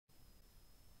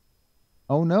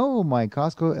Oh no, my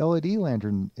Costco LED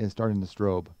lantern is starting to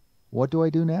strobe. What do I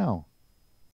do now?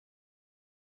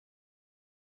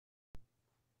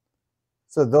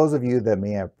 So those of you that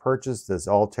may have purchased this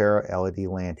Altair LED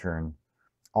lantern,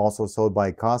 also sold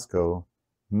by Costco,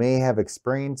 may have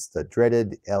experienced the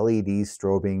dreaded LED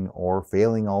strobing or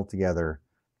failing altogether,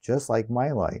 just like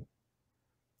my light.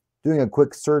 Doing a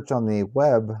quick search on the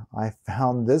web, I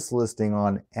found this listing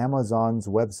on Amazon's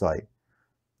website.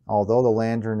 Although the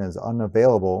lantern is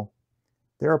unavailable,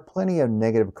 there are plenty of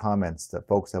negative comments that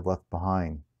folks have left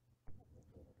behind.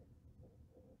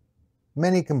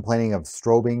 Many complaining of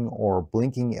strobing or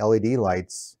blinking LED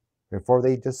lights before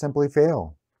they just simply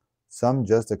fail, some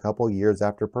just a couple years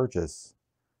after purchase.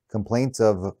 Complaints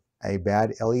of a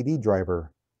bad LED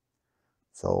driver.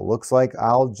 So looks like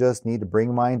I'll just need to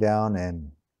bring mine down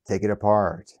and take it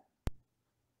apart.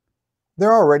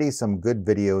 There are already some good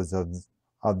videos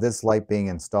of this light being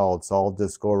installed, so I'll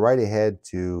just go right ahead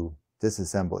to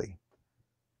disassembly.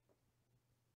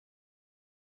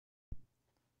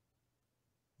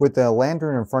 With the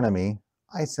lantern in front of me,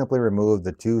 I simply remove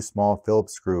the two small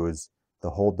Phillips screws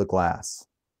to hold the glass.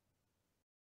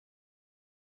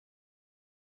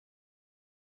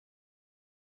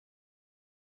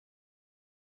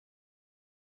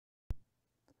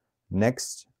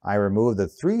 Next, I remove the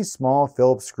three small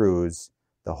Phillips screws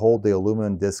to hold the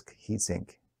aluminum disc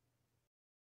heatsink.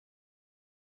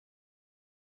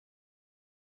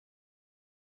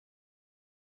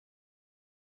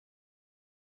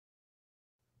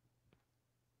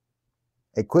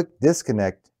 A quick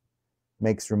disconnect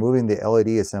makes removing the LED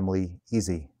assembly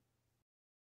easy.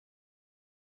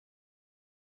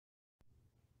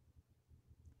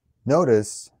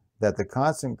 Notice that the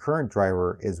constant current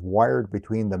driver is wired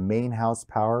between the main house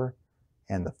power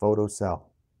and the photo cell.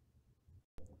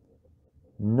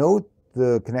 Note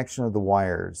the connection of the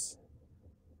wires.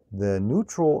 The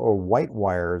neutral or white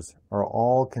wires are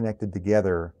all connected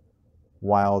together,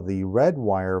 while the red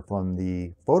wire from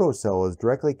the photocell is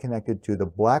directly connected to the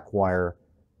black wire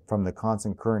from the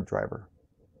constant current driver.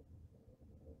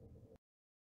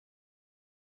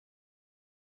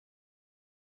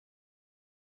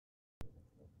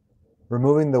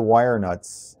 Removing the wire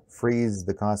nuts frees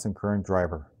the constant current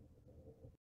driver.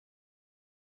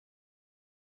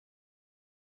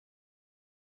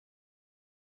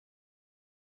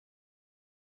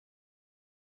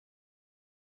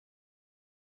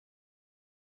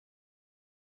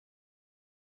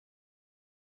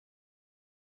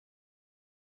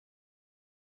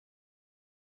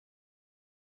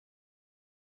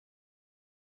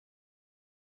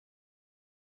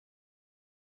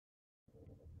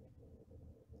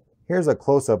 Here's a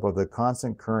close-up of the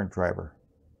constant current driver.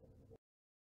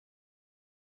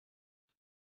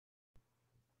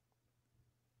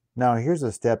 Now here's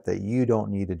a step that you don't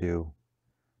need to do.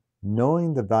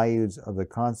 Knowing the values of the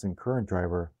constant current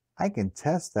driver, I can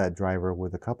test that driver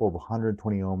with a couple of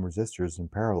 120 ohm resistors in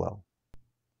parallel.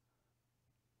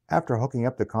 After hooking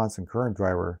up the constant current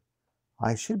driver,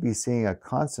 I should be seeing a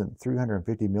constant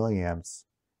 350 milliamps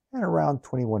and around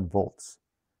 21 volts.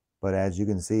 But as you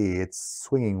can see, it's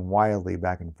swinging wildly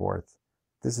back and forth.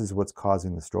 This is what's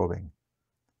causing the strobing.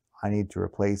 I need to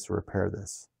replace or repair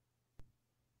this.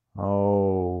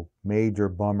 Oh, major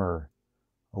bummer.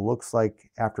 It looks like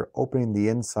after opening the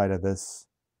inside of this,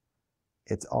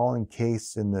 it's all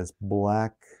encased in this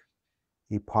black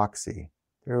epoxy.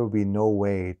 There will be no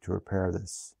way to repair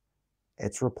this.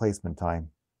 It's replacement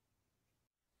time.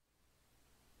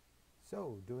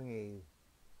 So, doing a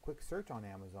quick search on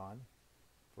Amazon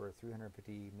for a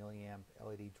 350 milliamp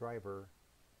LED driver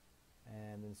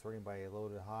and then sorting by low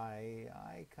to high,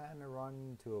 I kind of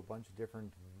run to a bunch of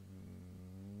different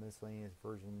miscellaneous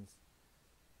versions,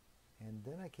 and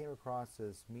then I came across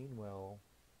this Mean Well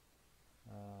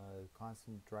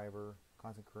constant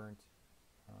current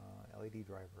LED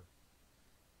driver,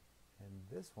 and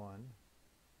this one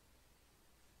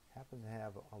happens to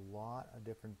have a lot of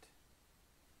different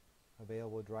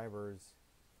available drivers,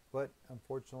 but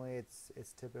unfortunately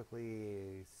it's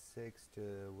typically 6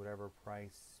 to whatever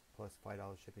price plus $5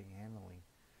 shipping and handling.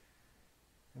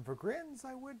 And for grins,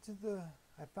 I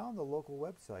found the local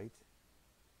website,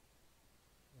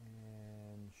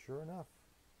 and sure enough,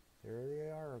 there they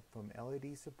are from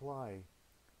LED Supply.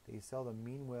 They sell the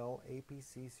Mean Well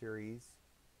APC series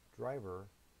driver,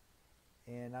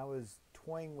 and I was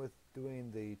toying with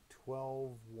doing the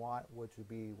 12 watt, which would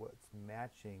be what's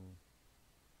matching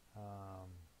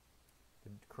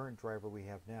the current driver we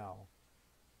have now,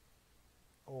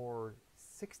 or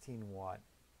 16 watt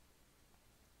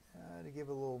to give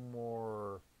a little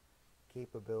more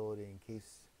capability in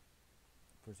case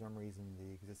for some reason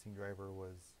the existing driver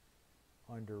was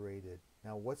underrated.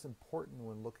 Now, what's important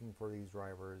when looking for these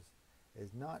drivers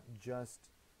is not just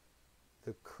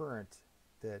the current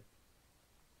that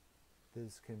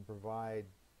this can provide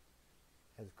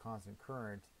as constant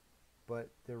current, but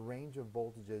the range of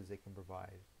voltages it can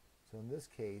provide. So in this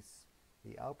case,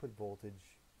 the output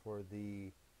voltage for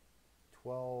the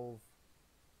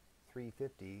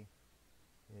 12350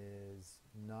 is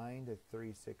 9 to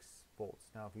 36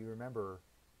 volts. Now, if you remember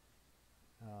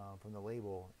from the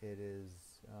label, it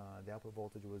is the output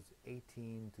voltage was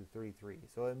 18 to 33,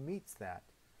 so it meets that.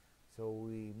 So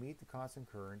we meet the constant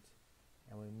current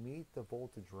and we meet the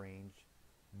voltage range.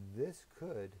 This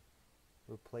could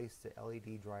replace the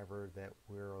LED driver that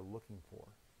we're looking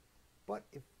for. But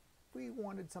if we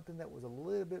wanted something that was a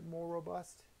little bit more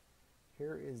robust,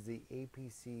 here is the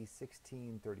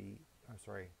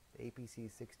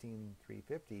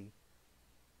APC-16-350,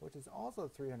 which is also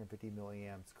 350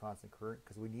 milliamps constant current,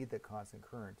 because we need that constant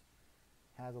current.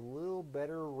 Has a little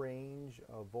better range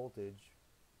of voltage,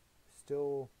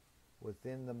 still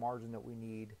within the margin that we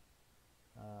need.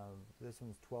 This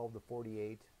one's 12 to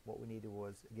 48. What we needed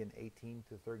was, again, 18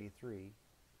 to 33.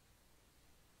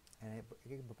 And it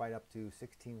can provide up to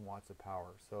 16 watts of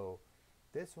power. So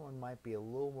this one might be a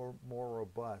little more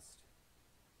robust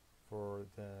for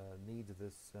the needs of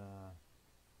this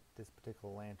this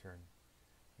particular lantern.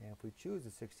 And if we choose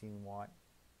a 16 watt,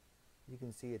 you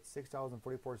can see it's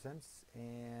 $6.44,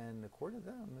 and according to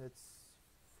them, it's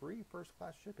free first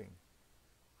class shipping.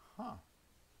 Huh,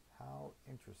 how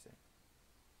interesting.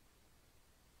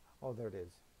 Oh, there it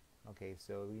is. Okay,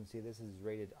 so you can see this is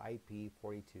rated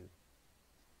IP42.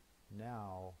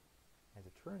 Now, as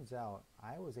it turns out,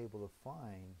 I was able to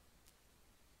find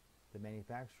the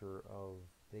manufacturer of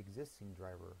the existing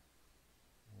driver,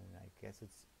 and I guess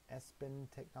it's Espen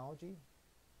Technology.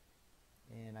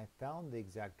 And I found the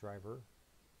exact driver,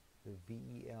 the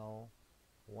VEL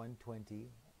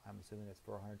 120. I'm assuming that's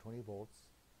for 120 volts,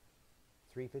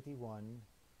 351,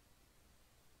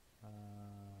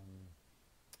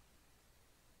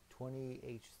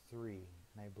 20H3,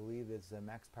 and I believe it's a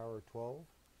max power 12.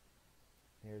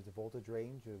 There's a voltage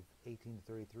range of 18 to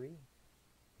 33,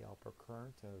 the output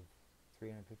current of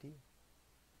 350,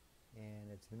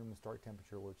 and its minimum start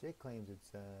temperature, which it claims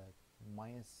it's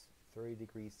minus 30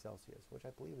 degrees Celsius, which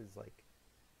I believe is like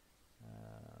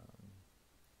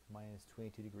minus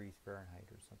 22 degrees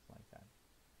Fahrenheit or something like that.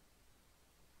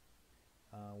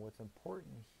 What's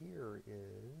important here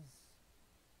is,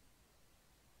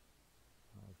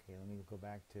 okay, let me go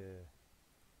back to,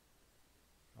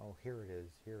 oh, here it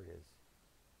is,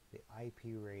 the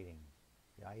IP rating.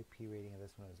 The IP rating of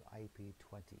this one is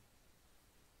IP20.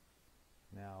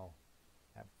 Now,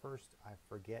 at first I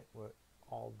forget what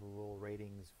all the little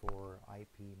ratings for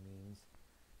IP means,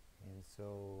 and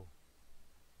so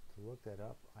to look that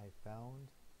up, I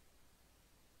found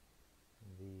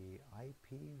the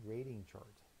IP rating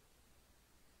chart.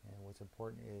 And what's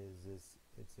important is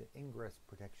it's an ingress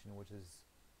protection, which is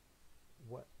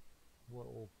what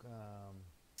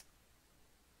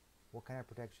kind of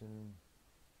protection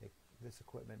this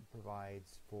equipment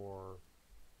provides for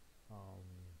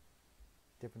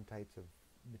different types of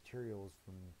materials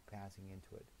from passing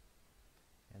into it.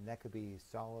 And that could be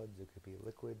solids, it could be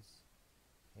liquids,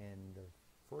 and the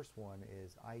first one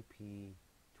is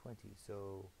IP20.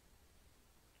 So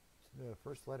the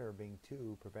first letter being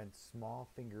 2 prevents small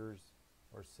fingers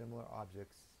or similar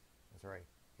objects,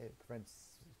 it prevents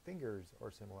fingers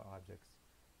or similar objects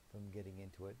from getting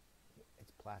into it.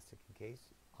 It's plastic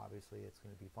encased, obviously it's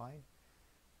going to be fine.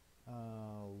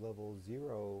 Level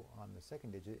 0 on the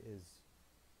second digit is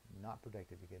not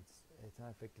protected against, it's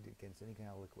not affected against any kind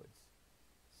of liquids.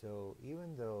 So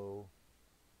even though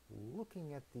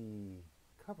looking at the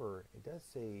cover it does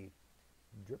say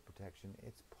drip protection,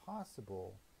 it's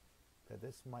possible that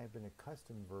this might have been a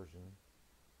custom version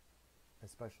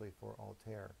especially for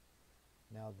Altair.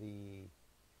 Now the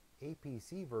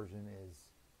APC version is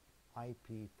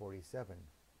IP47,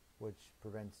 which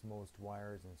prevents most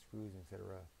wires and screws,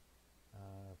 etc.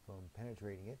 From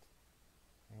penetrating it,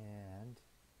 and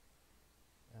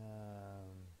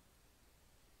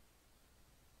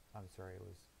I'm sorry, it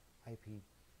was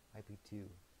IP2,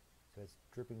 so it's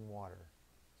dripping water,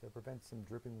 so it prevents some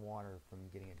dripping water from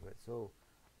getting into it. So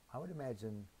I would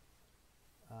imagine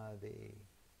the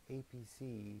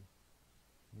APC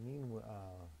Mean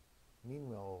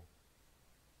Well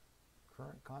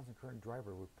constant current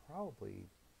driver would probably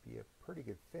be a pretty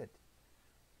good fit.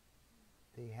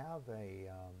 They have a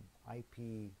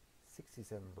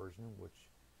IP67 version, which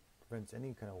prevents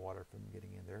any kind of water from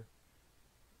getting in there.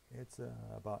 It's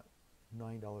about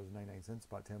 $9.99,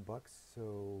 about $10.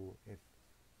 So if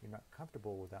you're not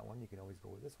comfortable with that one, you can always go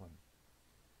with this one.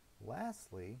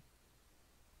 Lastly,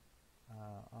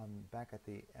 back at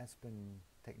the Espen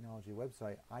Technology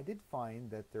website, I did find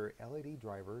that their LED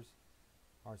drivers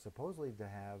are supposedly to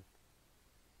have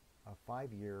a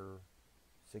 5-year,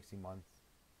 60-month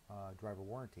driver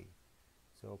warranty.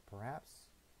 So perhaps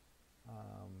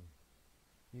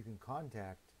you can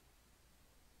contact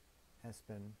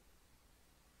Espen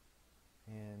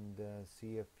and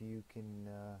see if you can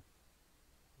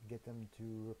get them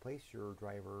to replace your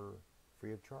driver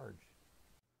free of charge.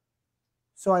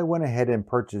 So I went ahead and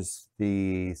purchased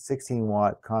the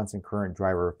 16-watt constant current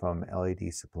driver from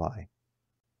LED Supply.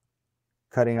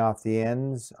 Cutting off the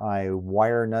ends, I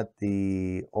wire nut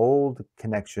the old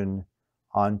connection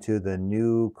onto the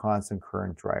new constant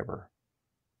current driver.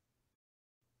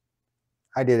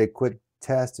 I did a quick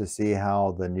test to see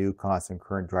how the new constant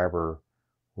current driver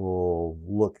will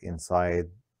look inside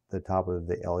the top of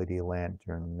the LED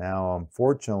lantern. Now,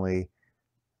 unfortunately,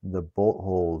 the bolt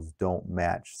holes don't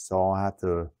match, so I'll have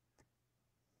to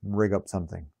rig up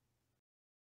something.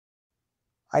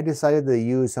 I decided to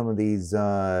use some of these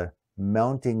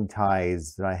mounting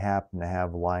ties that I happen to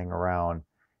have lying around,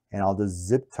 and I'll just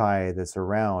zip tie this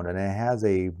around, and it has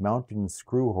a mounting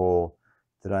screw hole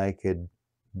that I could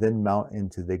then mount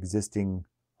into the existing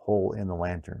hole in the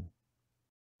lantern.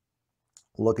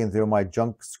 Looking through my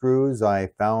junk screws, I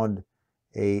found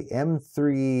a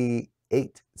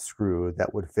M3/8 screw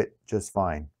that would fit just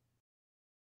fine.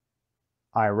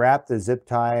 I wrapped the zip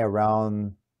tie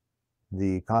around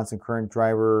the constant current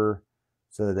driver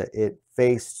so that it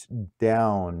faced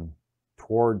down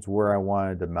towards where I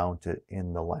wanted to mount it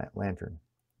in the lantern.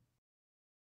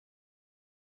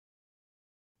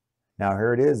 Now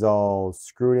here it is, all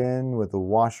screwed in with the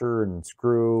washer and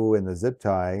screw and the zip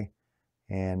tie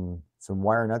and some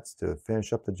wire nuts to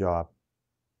finish up the job.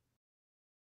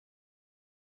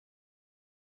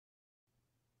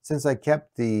 Since I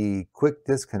kept the quick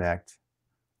disconnect,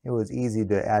 it was easy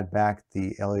to add back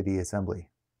the LED assembly.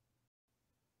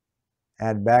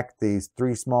 Add back these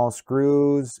 3 small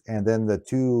screws and then the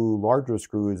 2 larger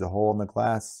screws, a hole in the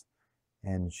glass,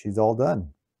 and she's all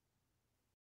done.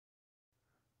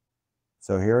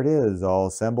 So here it is, all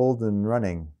assembled and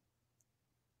running.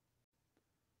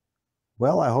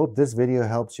 Well, I hope this video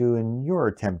helps you in your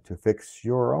attempt to fix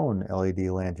your own LED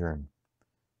lantern.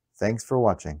 Thanks for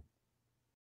watching.